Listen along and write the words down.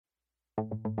For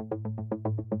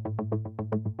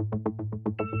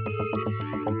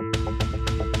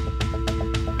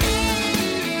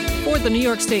the New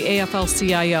York State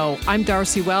AFL-CIO, I'm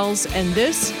Darcy Wells, and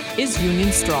this is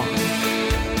Union Strong.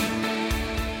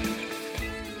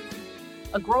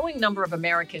 A growing number of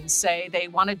Americans say they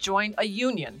want to join a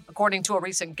union. According to a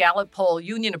recent Gallup poll,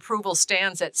 union approval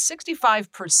stands at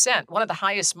 65%, one of the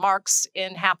highest marks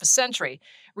in half a century.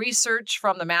 Research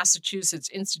from the Massachusetts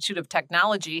Institute of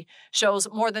Technology shows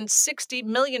more than 60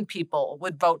 million people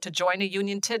would vote to join a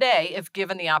union today if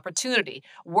given the opportunity.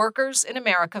 Workers in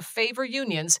America favor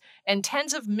unions, and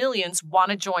tens of millions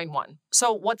want to join one.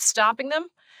 So what's stopping them?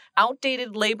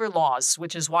 Outdated labor laws,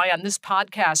 which is why on this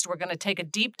podcast we're going to take a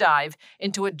deep dive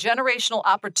into a generational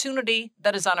opportunity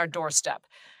that is on our doorstep.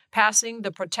 Passing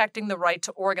the Protecting the Right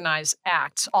to Organize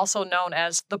Act, also known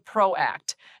as the PRO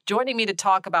Act. Joining me to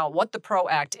talk about what the PRO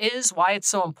Act is, why it's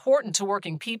so important to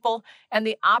working people, and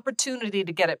the opportunity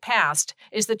to get it passed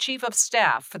is the Chief of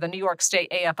Staff for the New York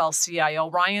State AFL-CIO,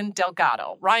 Ryan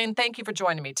Delgado. Ryan, thank you for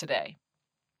joining me today.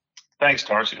 Thanks,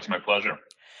 Darcy. It's my pleasure.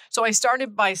 So I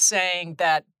started by saying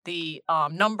that the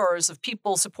numbers of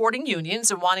people supporting unions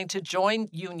and wanting to join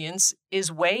unions is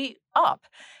way up.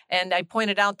 And I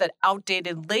pointed out that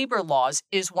outdated labor laws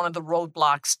is one of the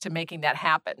roadblocks to making that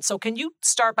happen. So can you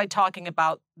start by talking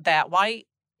about that? Why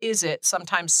is it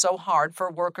sometimes so hard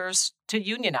for workers to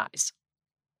unionize?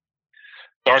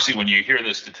 Darcy, when you hear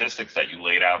the statistics that you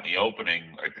laid out in the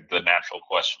opening, I think the natural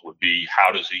question would be,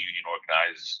 how does a union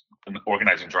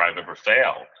organizing drive ever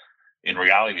fail? In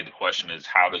reality, the question is,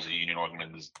 how does a union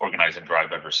organizing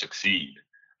drive ever succeed?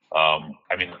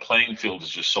 The playing field is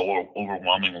just so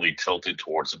overwhelmingly tilted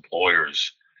towards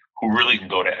employers who really can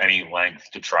go to any length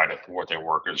to try to thwart their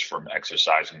workers from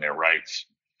exercising their rights,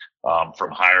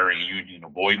 from hiring union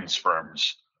avoidance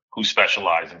firms who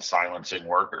specialize in silencing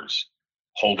workers,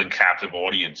 holding captive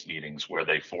audience meetings where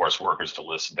they force workers to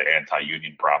listen to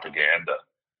anti-union propaganda.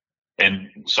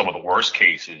 In some of the worst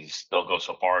cases, they'll go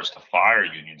so far as to fire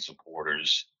union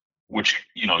supporters, which,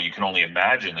 you can only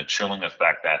imagine the chilling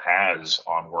effect that has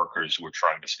on workers who are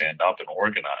trying to stand up and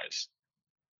organize.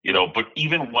 But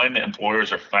even when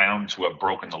employers are found to have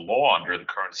broken the law under the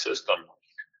current system,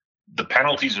 the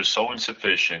penalties are so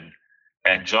insufficient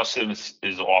and justice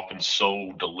is often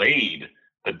so delayed,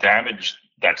 the damage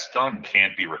that's done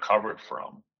can't be recovered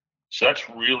from. So that's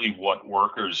really what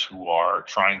workers who are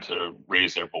trying to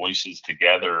raise their voices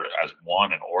together as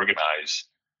one and organize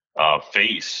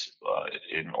face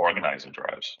in organizing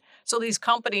drives. So these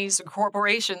companies and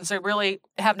corporations, they really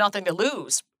have nothing to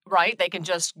lose, right? They can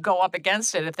just go up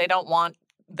against it. If they don't want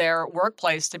their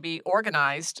workplace to be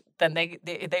organized, then they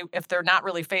if they're not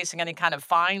really facing any kind of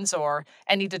fines or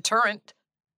any deterrent,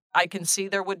 I can see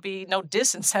there would be no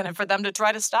disincentive for them to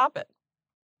try to stop it.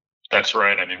 That's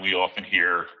right. We often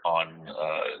hear on,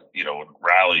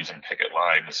 rallies and picket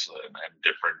lines and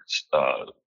different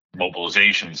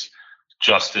mobilizations,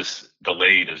 justice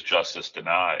delayed is justice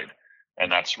denied. And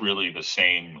that's really the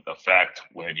same effect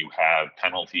when you have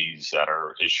penalties that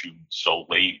are issued so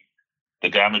late. The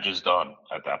damage is done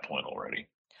at that point already.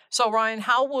 So, Ryan,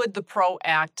 how would the PRO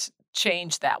Act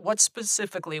change that? What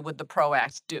specifically would the PRO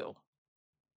Act do?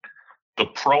 The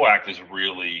PRO Act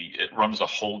it runs a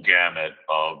whole gamut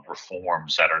of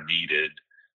reforms that are needed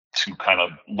to kind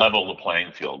of level the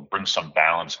playing field, bring some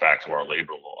balance back to our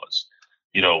labor laws.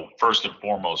 First and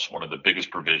foremost, one of the biggest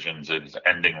provisions is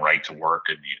ending right to work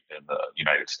in the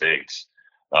United States.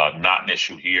 Not an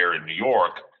issue here in New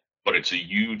York, but it's a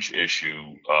huge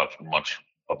issue for much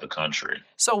of the country.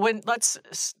 So let's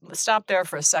stop there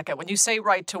for a second. When you say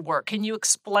right to work, can you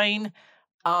explain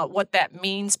what that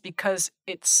means? Because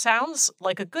it sounds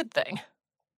like a good thing.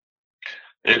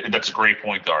 That's a great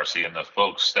point, Darcy. And the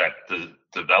folks that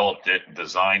developed it and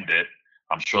designed it,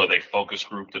 I'm sure they focus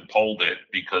grouped and polled it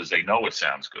because they know it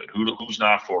sounds good. Who's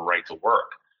not for right to work?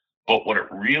 But what it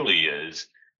really is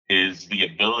the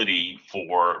ability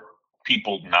for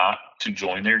people not to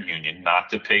join their union, not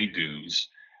to pay dues,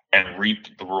 and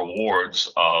reap the rewards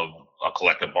of a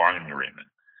collective bargaining agreement.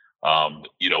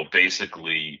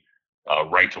 Basically,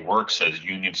 right to work says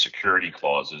union security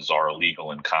clauses are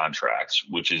illegal in contracts,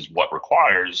 which is what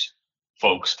requires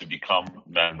folks to become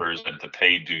members and to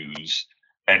pay dues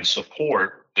and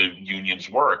support the union's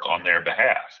work on their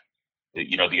behalf.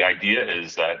 The idea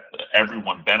is that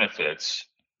everyone benefits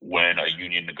when a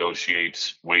union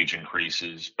negotiates wage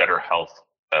increases, better health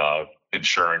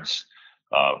insurance,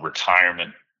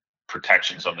 retirement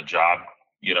protections on the job,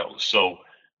 so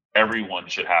everyone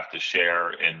should have to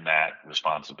share in that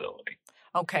responsibility.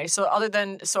 Okay, so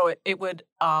it would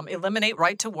eliminate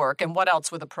right to work, and what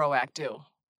else would the PRO Act do?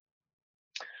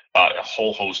 A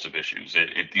whole host of issues.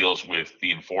 It deals with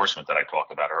the enforcement that I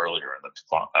talked about earlier and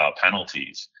the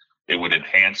penalties. It would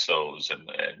enhance those and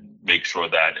make sure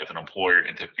that if an employer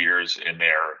interferes in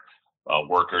their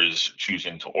workers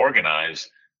choosing to organize,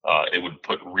 it would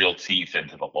put real teeth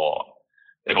into the law.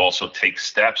 It also takes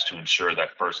steps to ensure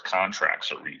that first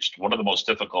contracts are reached. One of the most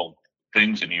difficult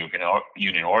things in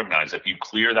union organize, if you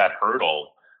clear that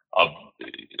hurdle of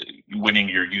winning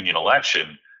your union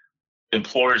election,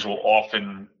 employers will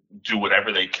often do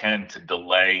whatever they can to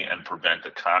delay and prevent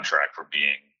the contract from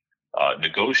being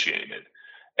negotiated.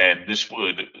 And this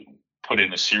would put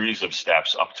in a series of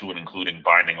steps up to and including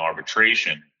binding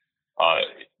arbitration uh,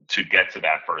 to get to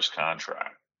that first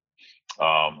contract.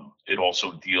 It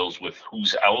also deals with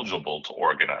who's eligible to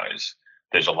organize.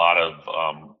 There's a lot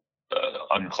of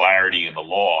unclarity in the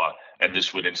law, and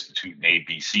this would institute an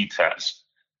ABC test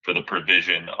for the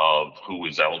provision of who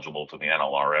is eligible to the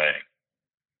NLRA.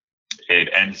 It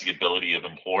ends the ability of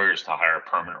employers to hire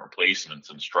permanent replacements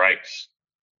and strikes,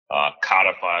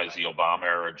 codifies the Obama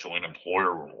era joint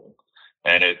employer rule,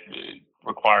 and it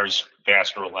requires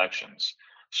faster elections.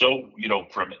 So,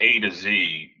 from A to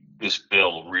Z, this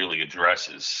bill really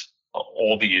addresses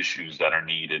all the issues that are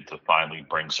needed to finally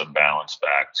bring some balance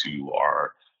back to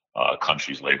our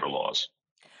country's labor laws.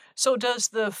 So, does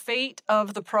the fate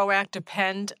of the PRO Act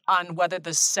depend on whether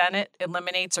the Senate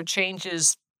eliminates or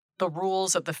changes the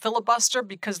rules of the filibuster?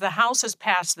 Because the House has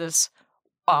passed this,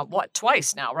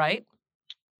 twice now, right?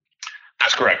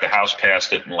 That's correct. The House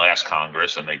passed it in last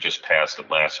Congress, and they just passed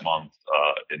it last month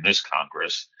in this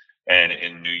Congress. And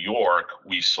in New York,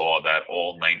 we saw that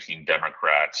all 19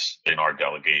 Democrats in our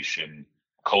delegation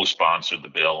co-sponsored the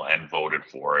bill and voted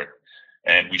for it.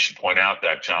 And we should point out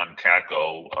that John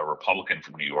Katko, a Republican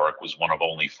from New York, was one of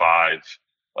only five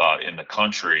in the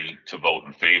country to vote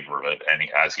in favor of it, and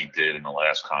as he did in the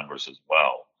last Congress as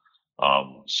well.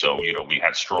 So, we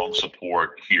had strong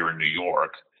support here in New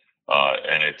York,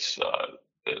 and it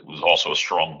was also a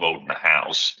strong vote in the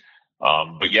House.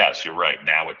 But yes, you're right.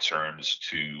 Now it turns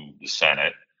to the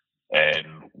Senate,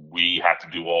 and we have to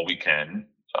do all we can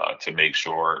to make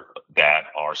sure that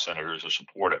our senators are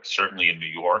supportive. Certainly in New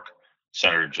York,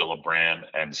 Senator Gillibrand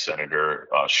and Senator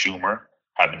Schumer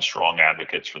have been strong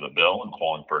advocates for the bill and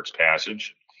calling for its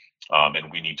passage.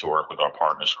 And we need to work with our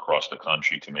partners across the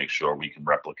country to make sure we can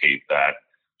replicate that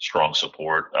strong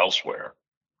support elsewhere.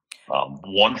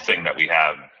 One thing that we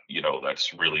have,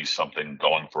 that's really something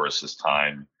going for us this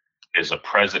time is a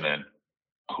president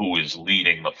who is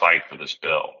leading the fight for this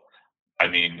bill. I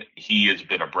mean, he has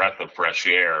been a breath of fresh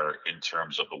air in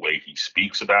terms of the way he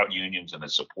speaks about unions and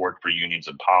his support for unions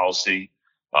and policy.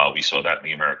 We saw that in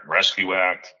the American Rescue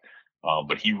Act.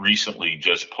 But he recently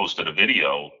just posted a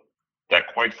video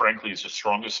that, quite frankly, is the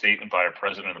strongest statement by a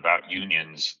president about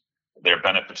unions, their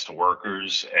benefits to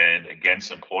workers, and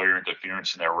against employer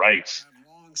interference in their rights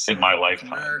in my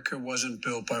lifetime. America wasn't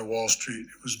built by Wall Street.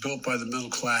 It was built by the middle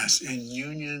class, and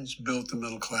unions built the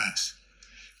middle class.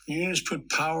 Unions put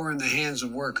power in the hands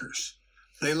of workers.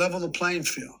 They level the playing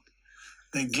field.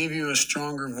 They give you a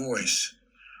stronger voice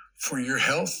for your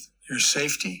health, your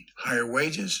safety, higher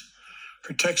wages,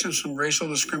 protections from racial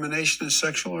discrimination and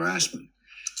sexual harassment.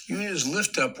 Unions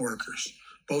lift up workers,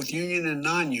 both union and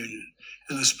non-union,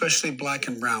 and especially black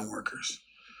and brown workers.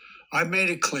 I've made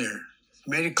it clear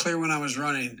when I was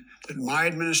running that my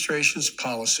administration's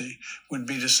policy would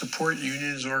be to support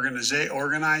unions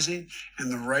organizing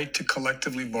and the right to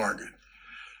collectively bargain.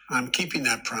 I'm keeping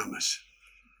that promise.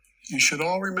 You should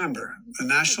all remember, the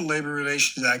National Labor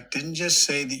Relations Act didn't just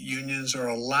say that unions are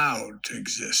allowed to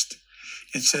exist.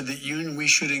 It said that we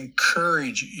should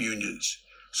encourage unions.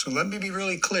 So let me be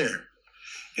really clear.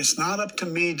 It's not up to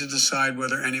me to decide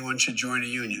whether anyone should join a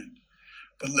union.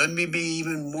 But let me be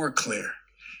even more clear.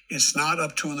 It's not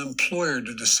up to an employer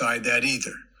to decide that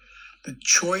either. The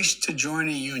choice to join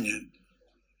a union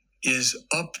is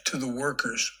up to the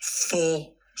workers.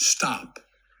 Full stop.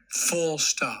 Full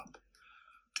stop.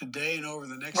 Today and over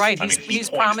the next right. He's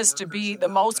promised to be the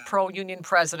most pro-union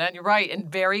president. You're right,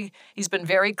 and he's been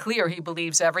very clear. He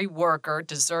believes every worker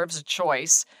deserves a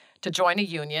choice to join a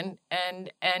union,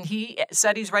 and he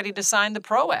said he's ready to sign the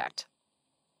PRO Act.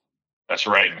 That's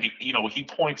right. He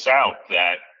points out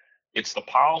that it's the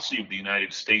policy of the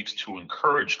United States to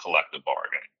encourage collective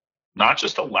bargaining, not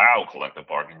just allow collective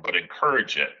bargaining, but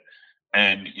encourage it.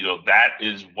 And, that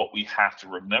is what we have to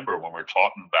remember when we're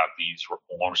talking about these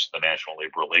reforms to the National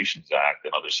Labor Relations Act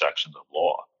and other sections of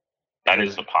law. That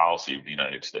is the policy of the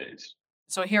United States.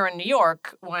 So here in New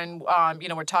York, when,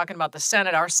 we're talking about the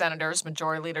Senate, our senators,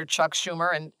 Majority Leader Chuck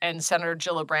Schumer and Senator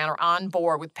Gillibrand are on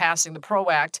board with passing the PRO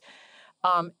Act.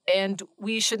 And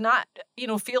we should not,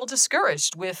 feel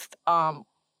discouraged with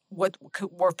what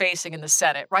we're facing in the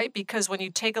Senate, right? Because when you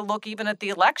take a look even at the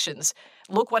elections,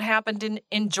 look what happened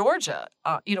in Georgia.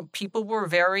 People were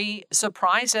very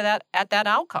surprised at that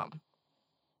outcome.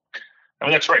 I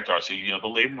mean, that's right, Darcy. The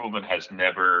labor movement has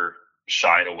never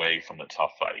shied away from the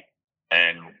tough fight.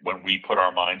 And when we put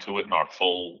our mind to it and our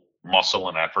full muscle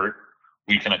and effort,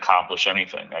 we can accomplish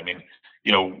anything. I mean,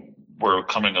 we're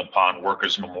coming upon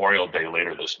Workers' Memorial Day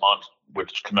later this month,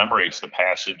 which commemorates the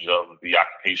passage of the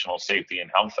Occupational Safety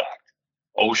and Health Act,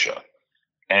 OSHA.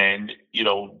 And,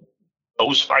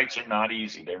 those fights are not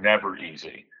easy. They're never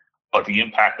easy. But the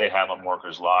impact they have on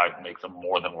workers' lives make them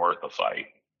more than worth the fight.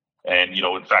 And,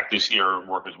 in fact, this year,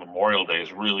 Workers' Memorial Day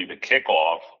is really the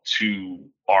kickoff to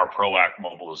our PRO-ACT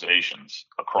mobilizations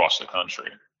across the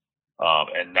country.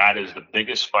 And that is the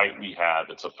biggest fight we have.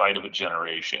 It's a fight of a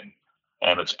generation.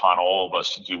 And it's upon all of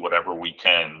us to do whatever we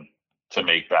can to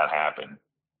make that happen.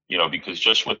 Because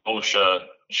just what OSHA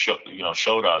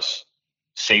showed us,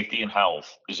 safety and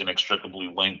health is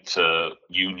inextricably linked to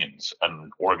unions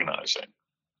and organizing.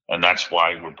 And that's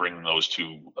why we're bringing those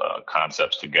two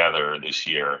concepts together this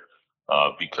year.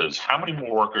 Because how many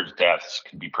more workers' deaths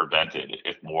can be prevented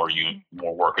if more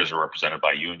workers are represented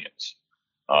by unions?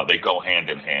 They go hand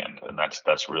in hand, and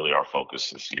that's really our focus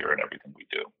this year in everything we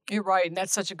do. You're right, and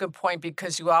that's such a good point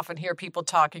because you often hear people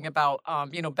talking about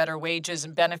better wages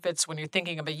and benefits when you're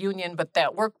thinking of a union, but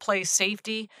that workplace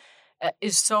safety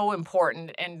is so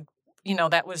important, and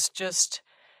that was just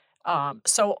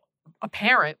so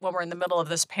apparent when we're in the middle of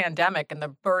this pandemic and the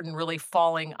burden really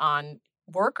falling on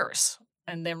workers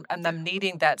and them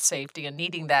needing that safety and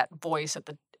needing that voice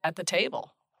at the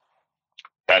table.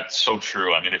 That's so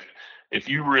true. I mean, if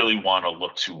you really want to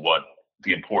look to what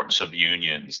the importance of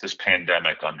unions, this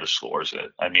pandemic underscores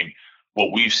it. I mean,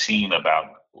 what we've seen about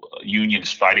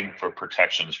unions fighting for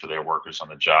protections for their workers on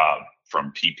the job,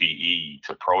 from PPE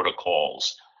to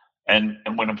protocols. And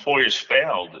when employers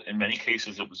failed, in many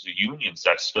cases, it was the unions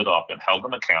that stood up and held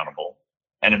them accountable.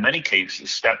 And in many cases,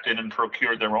 stepped in and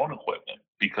procured their own equipment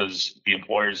because the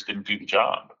employers didn't do the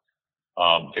job.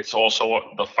 It's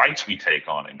also the fights we take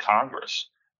on in Congress,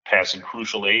 passing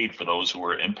crucial aid for those who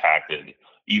were impacted,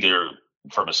 either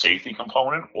from a safety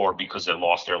component or because they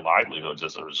lost their livelihoods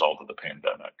as a result of the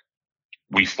pandemic.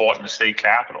 We fought in the state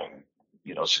capitol,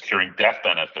 securing death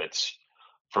benefits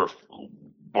for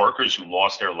workers who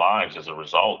lost their lives as a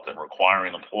result and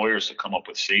requiring employers to come up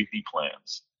with safety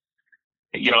plans.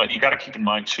 You got to keep in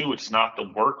mind, too, it's not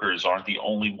the workers aren't the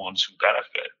only ones who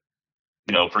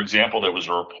benefit. For example, there was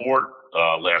a report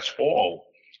last fall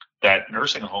that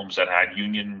nursing homes that had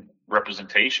union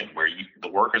representation, where the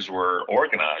workers were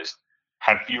organized,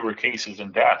 had fewer cases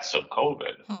and deaths of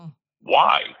COVID.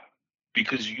 Why?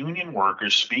 Because union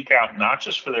workers speak out not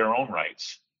just for their own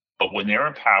rights, but when they're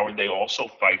empowered, they also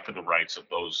fight for the rights of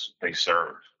those they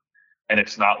serve. And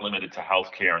it's not limited to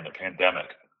healthcare in the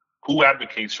pandemic. Who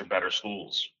advocates for better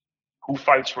schools? Who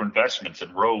fights for investments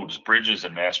in roads, bridges,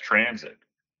 and mass transit?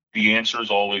 The answer is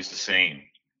always the same.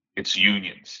 It's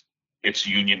unions. It's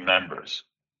union members.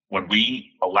 When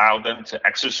we allow them to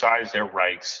exercise their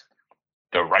rights,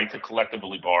 their right to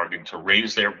collectively bargain, to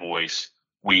raise their voice,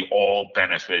 we all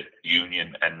benefit,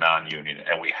 union and non-union,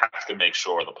 and we have to make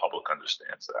sure the public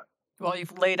understands that. Well,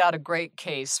 you've laid out a great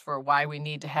case for why we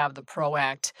need to have the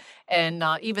PRO-ACT. And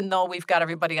even though we've got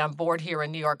everybody on board here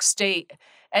in New York State,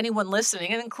 anyone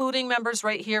listening, and including members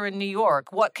right here in New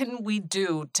York, what can we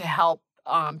do to help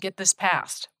get this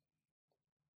passed?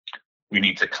 We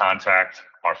need to contact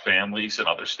our families in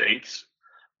other states.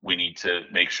 We need to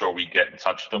make sure we get in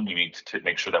touch with them. We need to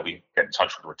make sure that we get in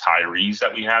touch with retirees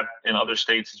that we have in other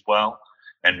states as well,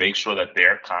 and make sure that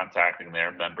they're contacting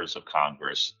their members of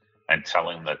Congress and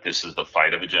telling them that this is the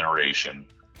fight of a generation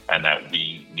and that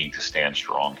we need to stand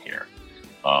strong here.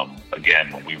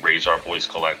 Again, when we raise our voice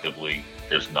collectively,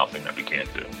 there's nothing that we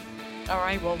can't do. All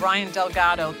right. Well, Ryan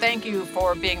Delgado, thank you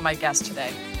for being my guest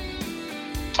today.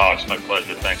 Oh, it's my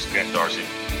pleasure. Thanks again, Darcy.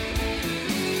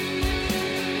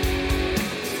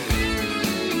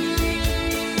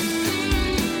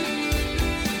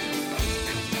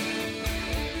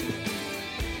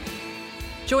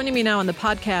 Joining me now on the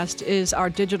podcast is our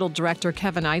digital director,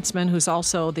 Kevin Eitzman, who's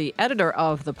also the editor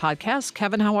of the podcast.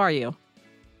 Kevin, how are you?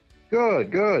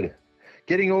 Good.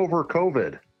 Getting over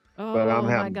COVID. But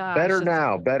I'm better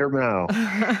now.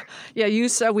 Yeah, you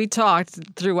said we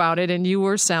talked throughout it, and you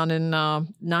were sounding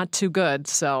not too good.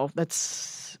 So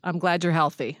I'm glad you're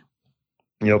healthy.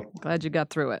 Yep. Glad you got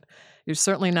through it. You're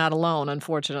certainly not alone,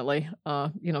 unfortunately.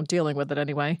 Dealing with it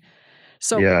anyway.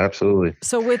 So yeah, absolutely.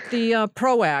 So with the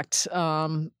PRO-ACT,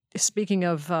 speaking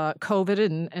of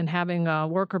COVID and having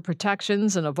worker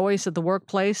protections and a voice at the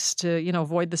workplace to,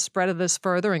 avoid the spread of this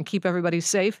further and keep everybody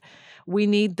safe, we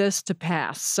need this to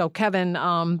pass. So, Kevin,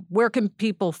 where can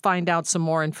people find out some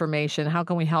more information? How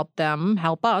can we help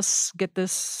us get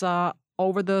this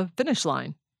over the finish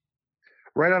line?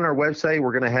 Right on our website,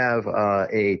 we're going to have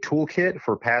a toolkit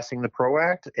for passing the PRO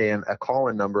Act and a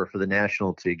call-in number for the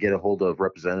National to get a hold of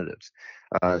representatives.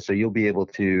 So you'll be able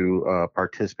to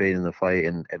participate in the fight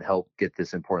and help get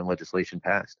this important legislation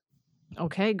passed.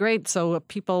 Okay, great. So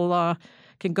people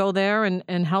can go there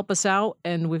and help us out.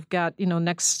 And we've got,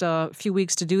 next few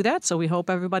weeks to do that. So we hope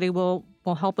everybody will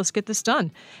help us get this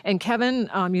done. And Kevin,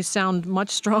 you sound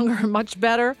much stronger, much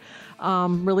better.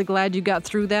 Really glad you got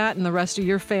through that and the rest of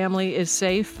your family is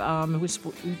safe. We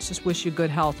just wish you good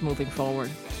health moving forward.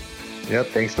 Yep,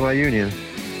 thanks to my union.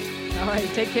 All right,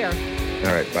 take care.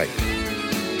 All right, bye.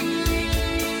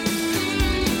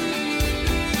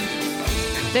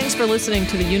 Thanks for listening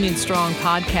to the Union Strong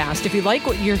podcast. If you like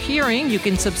what you're hearing, you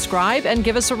can subscribe and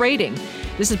give us a rating.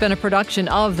 This has been a production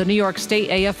of the New York State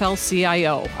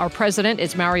AFL-CIO. Our president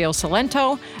is Mario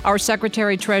Salento. Our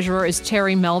secretary-treasurer is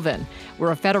Terry Melvin.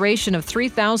 We're a federation of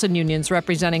 3,000 unions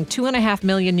representing 2.5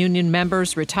 million union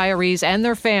members, retirees, and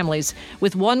their families,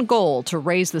 with one goal: to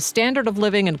raise the standard of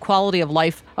living and quality of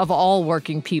life of all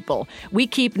working people. We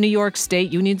keep New York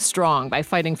State union strong by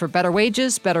fighting for better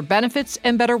wages, better benefits,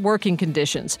 and better working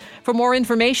conditions. For more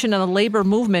information on the labor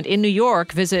movement in New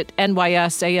York, visit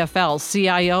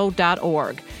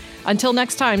nysaflcio.org. Until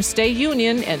next time, stay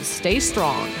union and stay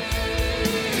strong.